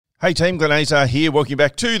Hey team, Glenn Azar here. Welcome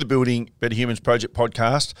back to the Building Better Humans Project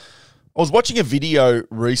podcast. I was watching a video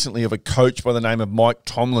recently of a coach by the name of Mike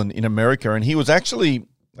Tomlin in America, and he was actually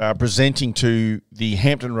presenting to the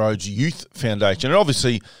Hampton Roads Youth Foundation. And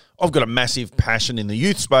obviously, I've got a massive passion in the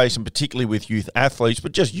youth space, and particularly with youth athletes,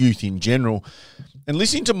 but just youth in general. And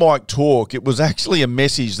listening to Mike talk, it was actually a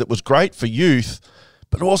message that was great for youth,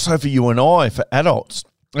 but also for you and I, for adults.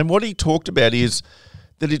 And what he talked about is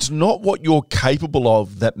that it's not what you're capable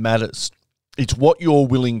of that matters. It's what you're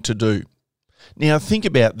willing to do. Now, think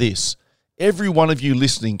about this. Every one of you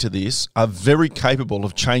listening to this are very capable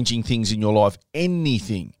of changing things in your life,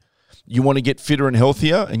 anything. You want to get fitter and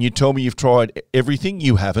healthier, and you tell me you've tried everything,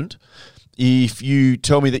 you haven't. If you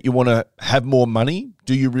tell me that you want to have more money,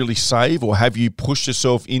 do you really save, or have you pushed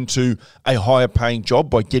yourself into a higher paying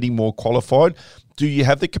job by getting more qualified? Do you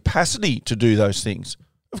have the capacity to do those things?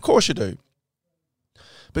 Of course you do.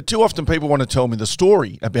 But too often people want to tell me the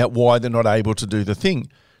story about why they're not able to do the thing.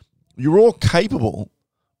 You're all capable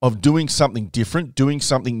of doing something different, doing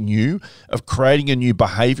something new, of creating a new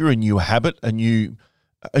behavior, a new habit, a new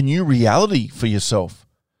reality for yourself.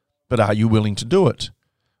 But are you willing to do it?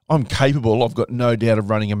 I'm capable, I've got no doubt, of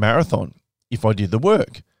running a marathon if I did the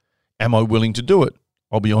work. Am I willing to do it?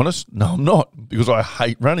 I'll be honest, no, I'm not, because I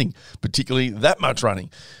hate running, particularly that much running.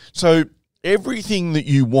 So everything that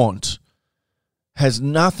you want has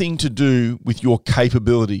nothing to do with your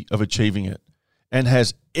capability of achieving it, and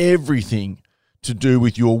has everything to do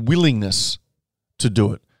with your willingness to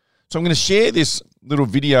do it. So I'm going to share this little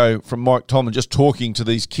video from Mike Tomlin just talking to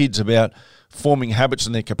these kids about forming habits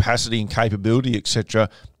and their capacity and capability, etc.,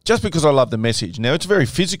 just because I love the message. Now, it's very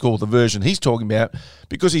physical, the version he's talking about,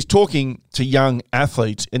 because he's talking to young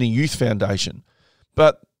athletes in a youth foundation.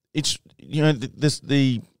 But it's, you know,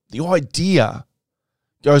 the idea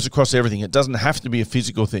goes across everything. It doesn't have to be a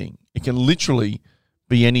physical thing. It can literally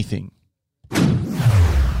be anything.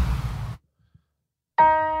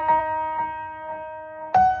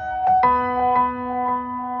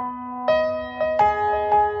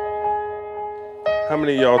 How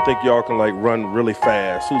many of y'all think y'all can like run really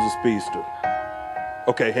fast? Who's a speedster?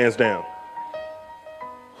 Okay, hands down.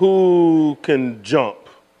 Who can jump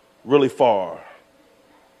really far?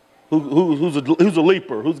 Who's a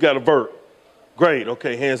leaper? Who's got a vert? Great,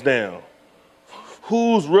 okay, hands down.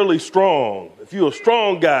 Who's really strong? If you're a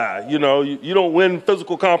strong guy, you know, you don't win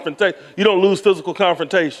physical confrontation, you don't lose physical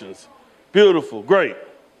confrontations. Beautiful, great.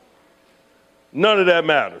 None of that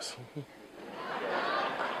matters.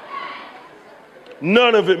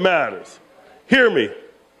 None of it matters. Hear me.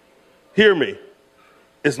 Hear me.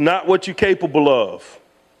 It's not what you're capable of.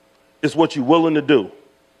 It's what you're willing to do.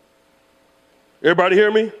 Everybody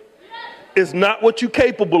hear me? It's not what you're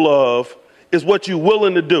capable of. It's what you're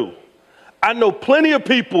willing to do. I know plenty of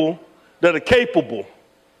people that are capable.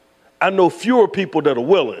 I know fewer people that are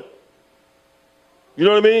willing. You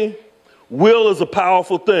know what I mean? Will is a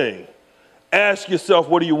powerful thing. Ask yourself,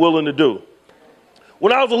 what are you willing to do?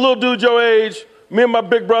 When I was a little dude your age, me and my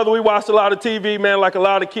big brother, we watched a lot of TV, man, like a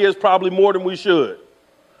lot of kids, probably more than we should.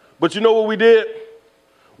 But you know what we did?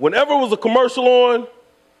 Whenever it was a commercial on,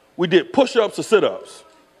 we did push-ups or sit-ups.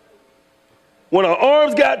 When our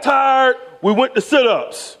arms got tired, we went to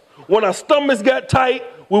sit-ups. When our stomachs got tight,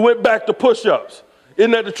 we went back to push-ups.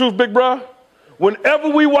 Isn't that the truth, big bro? Whenever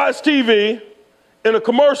we watched TV and a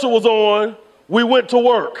commercial was on, we went to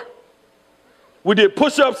work. We did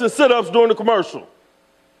push-ups and sit-ups during the commercial.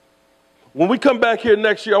 When we come back here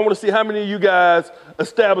next year, I want to see how many of you guys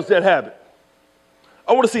establish that habit.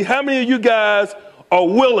 I want to see how many of you guys are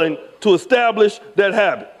willing to establish that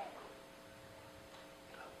habit.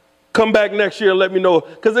 Come back next year and let me know,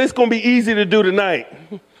 because it's going to be easy to do tonight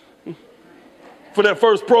for that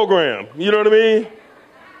first program. You know what I mean?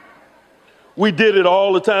 We did it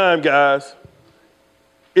all the time, guys.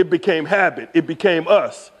 It became habit. It became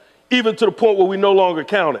us, even to the point where we no longer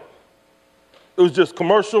counted. It was just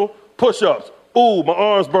commercial, push-ups. Ooh, my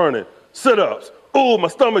arm's burning. Sit-ups. Ooh, my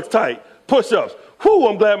stomach's tight. Push-ups. Whew,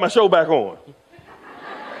 I'm glad my show back on.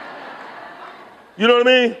 You know what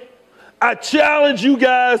I mean? I challenge you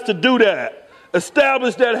guys to do that.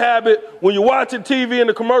 Establish that habit. When you're watching TV and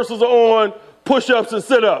the commercials are on, push-ups and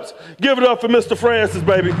sit-ups. Give it up for Mr. Francis,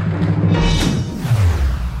 baby.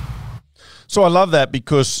 So I love that,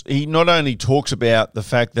 because he not only talks about the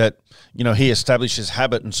fact that, you know, he establishes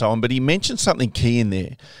habit and so on, but he mentions something key in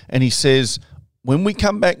there. And he says, when we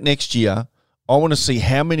come back next year, I want to see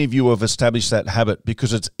how many of you have established that habit,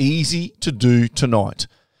 because it's easy to do tonight.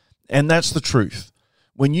 And that's the truth.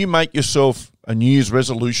 When you make yourself a New Year's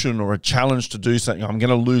resolution or a challenge to do something, I'm going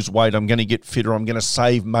to lose weight, I'm going to get fitter, I'm going to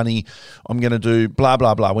save money, I'm going to do blah,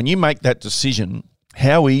 blah, blah. When you make that decision,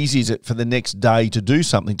 How easy is it for the next day to do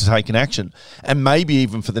something, to take an action, and maybe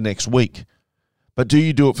even for the next week? But do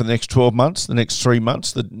you do it for the next 12 months, the next 3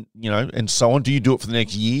 months, and so on? Do you do it for the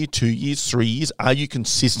next year, 2 years, 3 years? Are you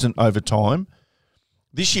consistent over time?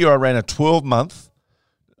 This year I ran a 12-month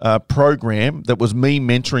program that was me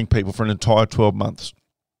mentoring people for an entire 12 months.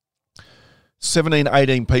 17,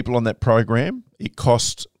 18 people on that program. It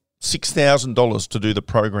cost $6,000 to do the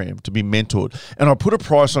program, to be mentored. And I put a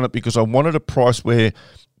price on it because I wanted a price where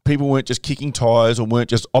people weren't just kicking tires or weren't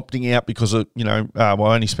just opting out because of, I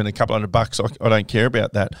only spent a couple $100. I don't care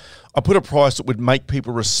about that. I put a price that would make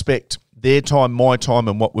people respect their time, my time,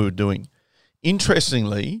 and what we were doing.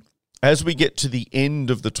 Interestingly, as we get to the end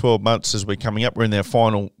of the 12 months, as we're coming up, we're in our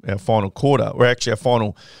final quarter, or actually our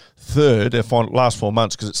final third, last 4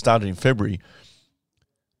 months, because it started in February.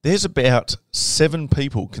 There's about 7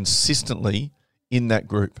 people consistently in that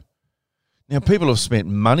group. Now, people have spent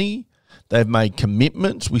money. They've made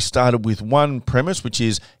commitments. We started with one premise, which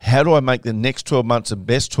is, how do I make the next 12 months the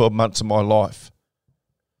best 12 months of my life?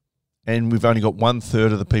 And we've only got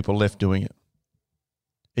 1/3 of the people left doing it.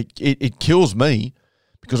 It kills me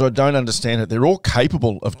because I don't understand it. They're all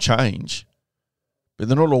capable of change, but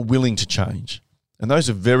they're not all willing to change. And those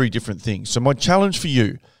are very different things. So my challenge for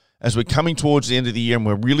you, as we're coming towards the end of the year and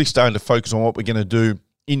we're really starting to focus on what we're going to do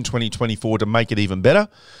in 2024 to make it even better,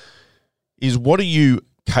 is what are you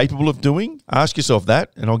capable of doing? Ask yourself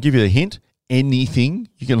that, and I'll give you a hint. Anything.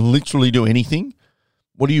 You can literally do anything.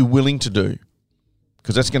 What are you willing to do?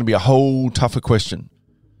 Because that's going to be a whole tougher question.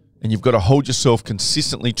 And you've got to hold yourself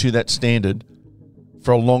consistently to that standard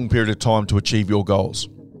for a long period of time to achieve your goals.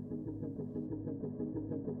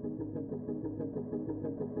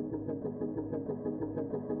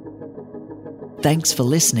 Thanks for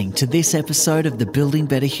listening to this episode of the Building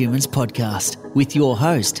Better Humans podcast with your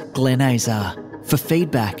host, Glenn Azar. For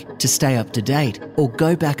feedback, to stay up to date, or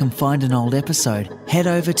go back and find an old episode, head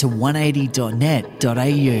over to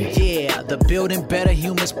 180.net.au. Yeah, the Building Better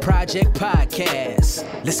Humans Project podcast.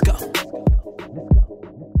 Let's go.